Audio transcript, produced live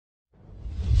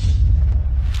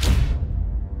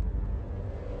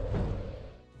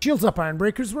Shields up, Iron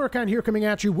Breakers. Rurikhan here coming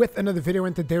at you with another video,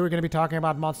 and today we're going to be talking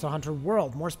about Monster Hunter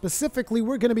World. More specifically,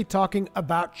 we're going to be talking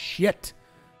about shit.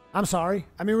 I'm sorry.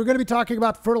 We're going to be talking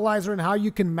about fertilizer and how you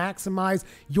can maximize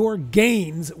your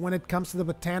gains when it comes to the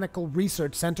Botanical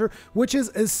Research Center, which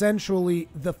is essentially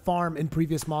the farm in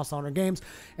previous Monster Hunter games.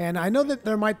 And I know that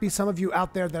there might be some of you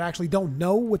out there that actually don't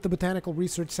know what the Botanical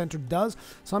Research Center does,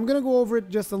 so I'm going to go over it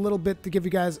just a little bit to give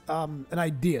you guys an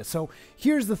idea. So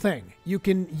here's the thing. You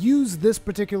can use this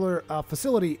particular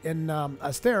facility in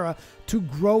Astera to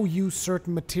grow you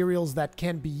certain materials that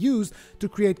can be used to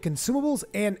create consumables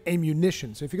and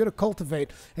ammunition. So if you go to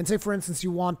cultivate and say, for instance,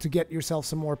 you want to get yourself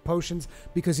some more potions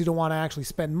because you don't want to actually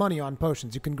spend money on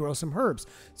potions, you can grow some herbs.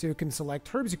 So you can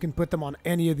select herbs, you can put them on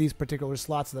any of these particular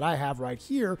slots that I have right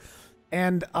here.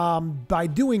 And by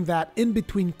doing that, in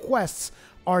between quests,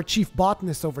 our chief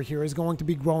botanist over here is going to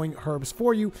be growing herbs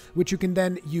for you, which you can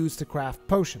then use to craft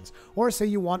potions. Or say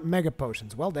you want mega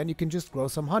potions. Well, then you can just grow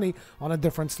some honey on a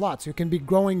different slot. So you can be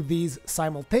growing these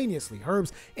simultaneously,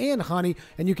 herbs and honey,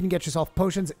 and you can get yourself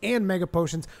potions and mega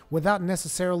potions without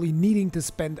necessarily needing to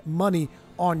spend money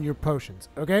on your potions,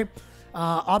 okay?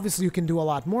 Obviously, you can do a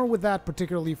lot more with that,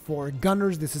 particularly for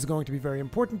gunners. This is going to be very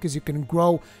important because you can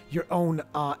grow your own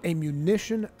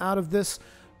ammunition out of this.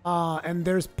 And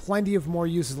there's plenty of more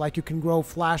uses, like you can grow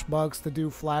flash bugs to do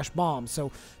flash bombs.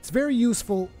 So it's very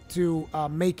useful to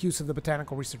make use of the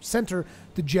Botanical Research Center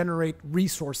to generate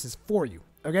resources for you.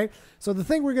 Okay, so the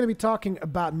thing we're going to be talking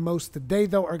about most today,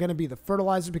 though, are going to be the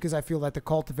fertilizer, because I feel that the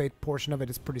cultivate portion of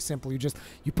it is pretty simple. You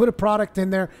put a product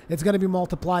in there, it's going to be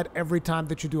multiplied every time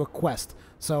that you do a quest.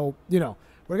 So,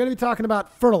 we're going to be talking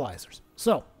about fertilizers.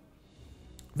 So,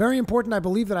 very important. I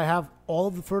believe that I have all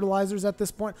of the fertilizers at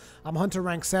this point. I'm Hunter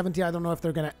rank 70. I don't know if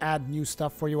they're going to add new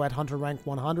stuff for you at Hunter rank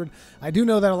 100. I do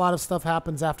know that a lot of stuff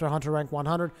happens after Hunter rank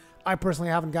 100. I personally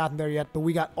haven't gotten there yet, but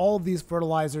we got all of these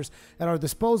fertilizers at our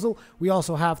disposal. We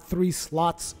also have 3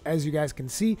 slots, as you guys can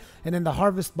see, and in the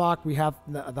harvest box we have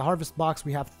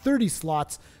 30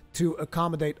 slots to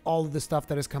accommodate all of the stuff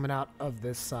that is coming out of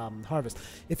this harvest.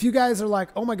 If you guys are like,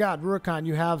 oh my god, Rurikhan,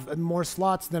 you have more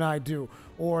slots than I do,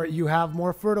 or you have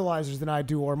more fertilizers than I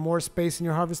do, or more space in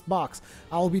your harvest box,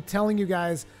 I'll be telling you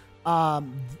guys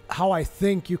how I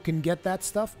think you can get that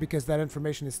stuff, because that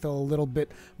information is still a little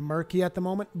bit murky at the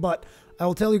moment, but I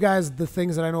will tell you guys the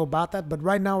things that I know about that. But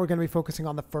right now we're going to be focusing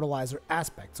on the fertilizer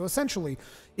aspect. So essentially,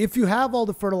 if you have all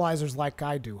the fertilizers like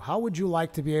I do, how would you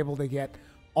like to be able to get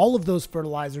all of those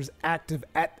fertilizers active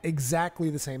at exactly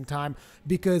the same time?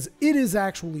 Because it is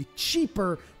actually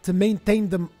cheaper to maintain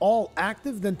them all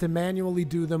active than to manually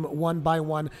do them one by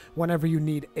one whenever you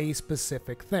need a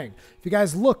specific thing. If you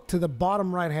guys look to the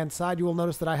bottom right hand side, you will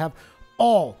notice that I have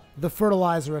all the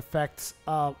fertilizer effects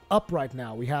up right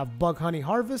now. We have bug honey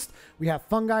harvest, we have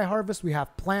fungi harvest, we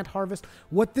have plant harvest.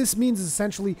 What this means is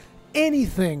essentially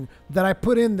anything that I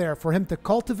put in there for him to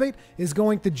cultivate is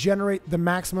going to generate the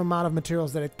maximum amount of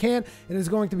materials that it can, and is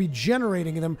going to be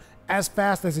generating them as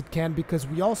fast as it can, because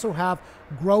we also have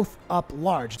growth up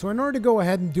large. So in order to go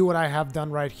ahead and do what I have done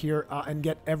right here and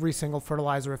get every single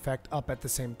fertilizer effect up at the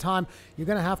same time, you're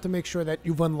going to have to make sure that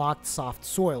you've unlocked soft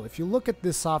soil. If you look at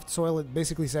this soft soil, it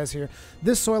basically says here,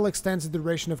 this soil extends the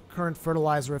duration of current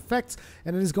fertilizer effects,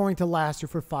 and it is going to last you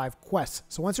for 5 quests.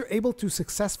 So once you're able to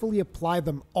successfully apply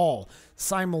them all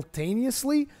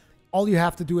simultaneously, all you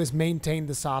have to do is maintain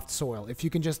the soft soil. If you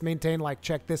can just maintain, like,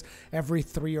 check this, every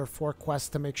 3 or 4 quests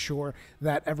to make sure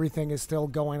that everything is still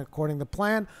going according to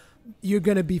plan, you're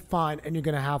going to be fine, and you're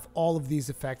going to have all of these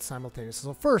effects simultaneously.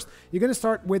 So first, you're going to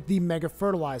start with the Mega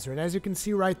Fertilizer. And as you can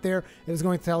see right there, it is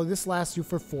going to tell you this lasts you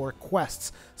for 4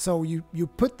 quests. So you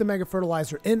put the Mega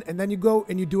Fertilizer in, and then you go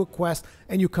and you do a quest,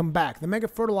 and you come back. The Mega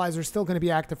Fertilizer is still going to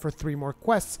be active for 3 more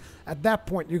quests. At that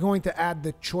point, you're going to add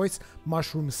the Choice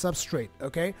Mushroom Substrate,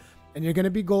 okay? And you're going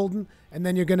to be golden, and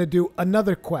then you're going to do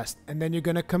another quest, and then you're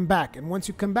going to come back. And once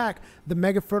you come back, the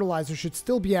Mega Fertilizer should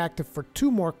still be active for 2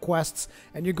 more quests,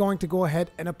 and you're going to go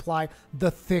ahead and apply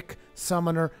the Thick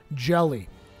Summoner Jelly,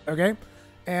 okay?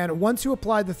 And once you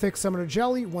apply the Thick Summoner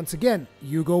Jelly, once again,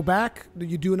 you go back,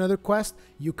 you do another quest,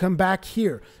 you come back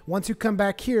here. Once you come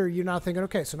back here, you're now thinking,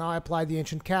 okay, so now I apply the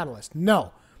Ancient Catalyst.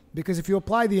 No. Because if you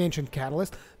apply the Ancient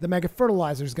Catalyst, the Mega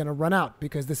Fertilizer is going to run out,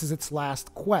 because this is its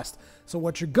last quest. So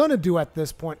what you're going to do at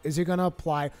this point is you're going to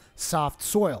apply Soft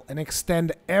Soil and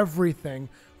extend everything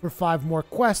for 5 more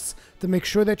quests to make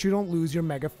sure that you don't lose your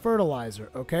Mega Fertilizer,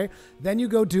 okay? Then you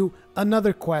go do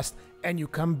another quest, and you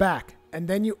come back, and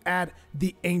then you add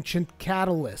the Ancient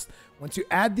Catalyst. Once you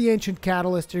add the Ancient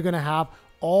Catalyst, you're going to have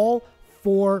all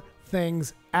 4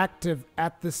 things active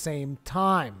at the same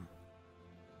time.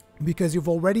 because you've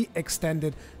already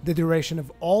extended the duration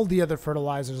of all the other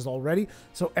fertilizers already.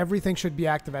 So everything should be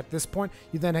active at this point.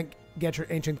 You then get your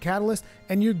Ancient Catalyst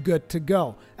and you're good to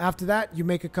go. After that, you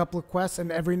make a couple of quests,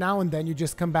 and every now and then you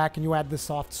just come back and you add the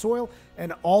Soft Soil,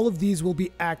 and all of these will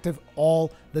be active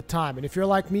all the time. And if you're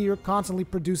like me, you're constantly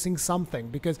producing something,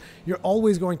 because you're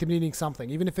always going to be needing something,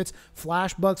 even if it's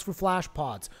flash bugs for flash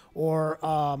pods, or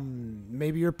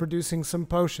maybe you're producing some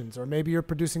potions, or maybe you're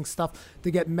producing stuff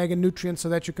to get mega nutrients so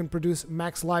that you can produce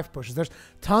max life pushes. There's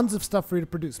tons of stuff for you to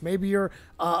produce. Maybe you're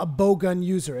a bowgun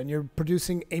user and you're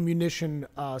producing ammunition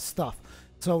stuff.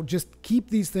 So just keep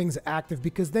these things active,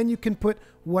 because then you can put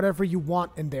whatever you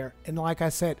want in there. And like I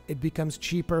said, it becomes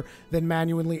cheaper than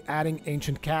manually adding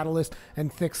Ancient Catalyst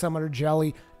and Thick Summoner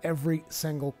Jelly every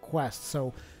single quest.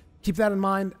 So keep that in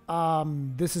mind.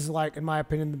 This is, like, in my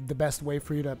opinion, the best way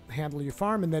for you to handle your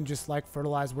farm, and then just like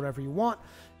fertilize whatever you want.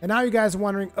 And now you guys are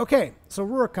wondering, okay, so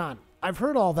Rurikhan, I've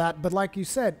heard all that, but like you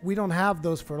said, we don't have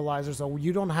those fertilizers, or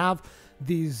you don't have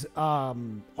these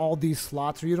all these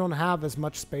slots, or you don't have as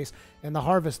much space in the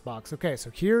harvest box. Okay,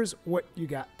 so here's what you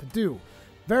got to do.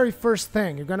 Very first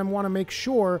thing, you're going to want to make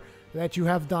sure that you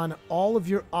have done all of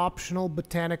your optional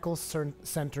Botanical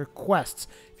Center quests.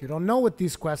 If you don't know what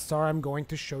these quests are, I'm going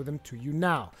to show them to you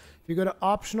now. If you go to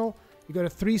optional, you go to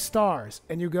 3 stars,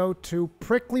 and you go to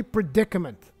Prickly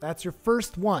Predicament. That's your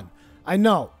first one. I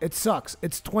know, it sucks.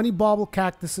 It's 20 bauble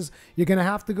cactuses. You're going to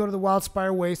have to go to the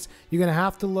Wildspire Waste. You're going to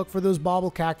have to look for those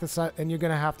bauble cactus, and you're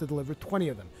going to have to deliver 20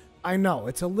 of them. I know,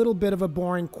 it's a little bit of a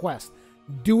boring quest.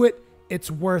 Do it.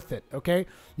 It's worth it, okay?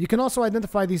 You can also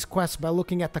identify these quests by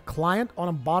looking at the client on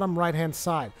the bottom right-hand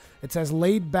side. It says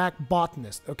Laid Back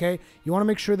Botanist, okay? You want to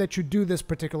make sure that you do this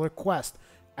particular quest.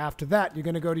 After that, you're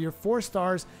going to go to your 4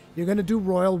 stars. You're going to do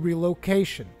Royal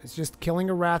Relocation. It's just killing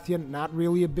a Rathian, not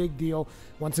really a big deal.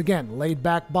 Once again, Laid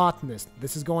Back Botanist.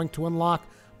 This is going to unlock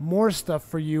more stuff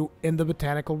for you in the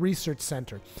Botanical Research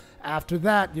Center. After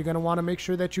that, you're going to want to make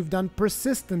sure that you've done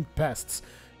Persistent Pests,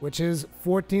 which is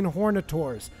 14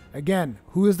 Hornitors. Again,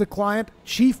 who is the client?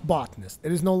 Chief Botanist.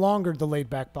 It is no longer the Laid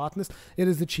Back Botanist. It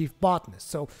is the Chief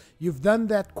Botanist. So you've done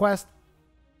that quest.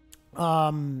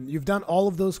 You've done all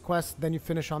of those quests, then you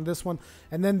finish on this one,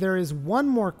 and then there is one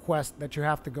more quest that you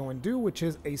have to go and do, which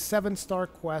is a 7-star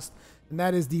quest, and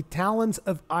that is the Talons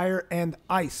of Ire and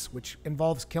Ice, which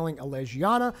involves killing a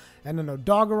Legiana and an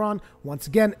Odogaron. Once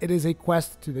again, it is a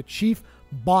quest to the Chief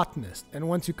Botanist, and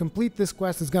once you complete this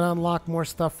quest, it's going to unlock more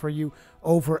stuff for you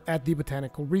over at the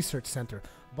Botanical Research Center.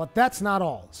 But that's not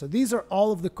all. So these are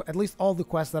all of the, at least all the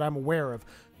quests that I'm aware of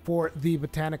for the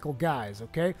Botanical guys,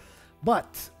 okay?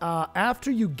 But after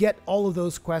you get all of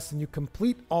those quests and you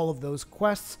complete all of those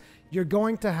quests, you're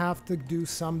going to have to do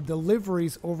some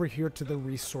deliveries over here to the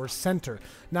Resource Center.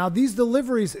 Now, these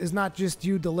deliveries is not just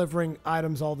you delivering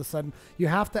items all of a sudden. You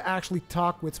have to actually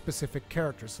talk with specific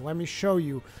characters. So let me show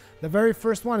you. The very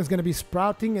first one is going to be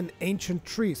Sprouting an Ancient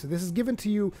Tree. So this is given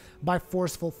to you by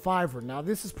Forceful Fiver. Now,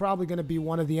 this is probably going to be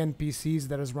one of the NPCs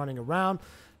that is running around.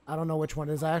 I don't know which one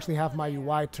it is. I actually have my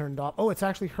UI turned off. Oh, it's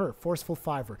actually her, Forceful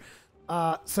Fiver.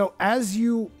 So as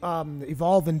you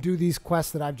evolve and do these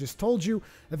quests that I've just told you,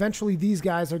 eventually these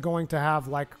guys are going to have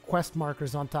like quest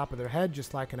markers on top of their head,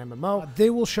 just like an MMO. They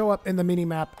will show up in the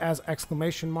minimap as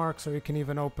exclamation marks, or you can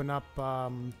even open up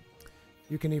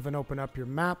your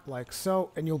map like so,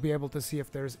 and you'll be able to see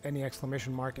if there's any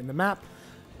exclamation mark in the map.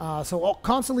 So I'll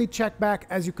constantly check back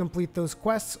as you complete those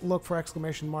quests, look for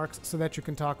exclamation marks so that you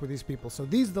can talk with these people. So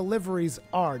these deliveries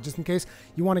are, just in case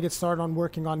you want to get started on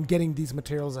working on getting these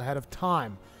materials ahead of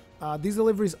time. These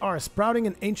deliveries are Sprouting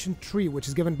an Ancient Tree, which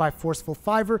is given by Forceful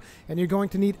Fiver, and you're going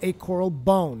to need a Coral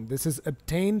Bone. This is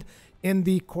obtained in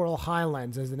the Coral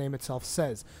Highlands, as the name itself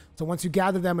says. So once you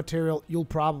gather that material, you'll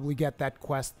probably get that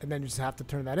quest, and then you just have to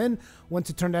turn that in. Once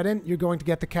you turn that in, you're going to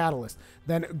get the Catalyst.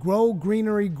 Then Grow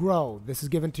Greenery Grow. This is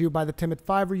given to you by the Timid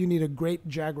Fiver. You need a Great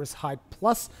Jagras Hide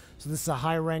Plus. So this is a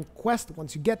high rank quest.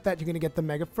 Once you get that, you're going to get the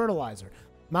Mega Fertilizer.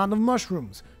 Mountain of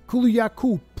Mushrooms.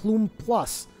 Kuluyaku Plume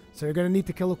Plus. So you're going to need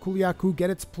to kill a Kuluyaku, get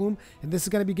its plume, and this is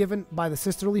going to be given by the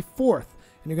Sisterly Fourth.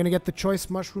 And you're going to get the Choice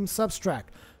Mushroom Substract.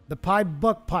 The Pied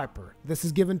Buck Piper. This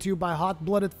is given to you by Hot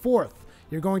Blooded Fourth.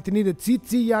 You're going to need a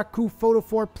Tsitsi Yaku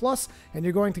Photophore Plus, and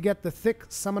you're going to get the Thick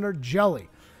Summoner Jelly.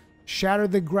 Shatter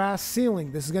the Grass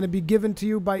Ceiling. This is going to be given to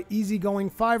you by Easygoing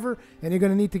Fiver, and you're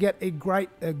going to need to get a Great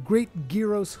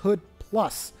Gyros Hood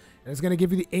Plus. And it's going to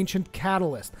give you the Ancient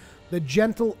Catalyst. The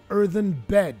Gentle Earthen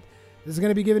Bed. This is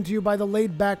going to be given to you by the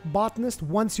Laid Back Botanist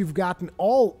once you've gotten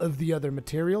all of the other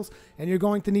materials, and you're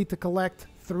going to need to collect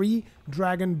 3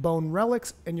 Dragon Bone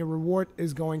Relics, and your reward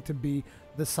is going to be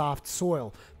the soft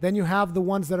soil. Then you have the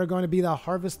ones that are going to be the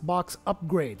harvest box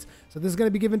upgrades. So this is going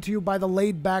to be given to you by the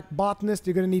laid back botanist.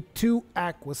 You're going to need 2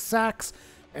 aqua sacks,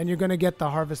 and you're going to get the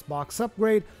harvest box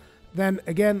upgrade. Then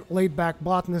again, laid back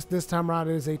botanist, this time around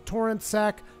it is a torrent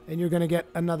sack, and you're going to get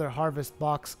another harvest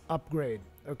box upgrade.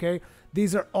 Okay,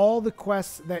 these are all the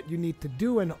quests that you need to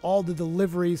do and all the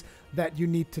deliveries that you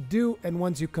need to do. And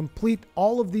once you complete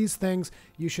all of these things,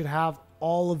 you should have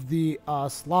all of the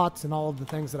slots and all of the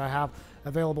things that I have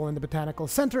available in the Botanical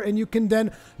Center, and you can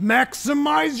then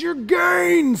maximize your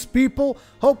gains, people.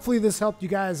 Hopefully this helped you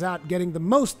guys out getting the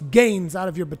most gains out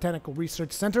of your Botanical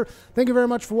Research Center. Thank you very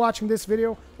much for watching this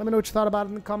video. Let me know what you thought about it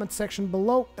in the comments section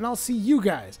below, and I'll see you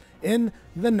guys in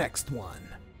the next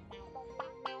one.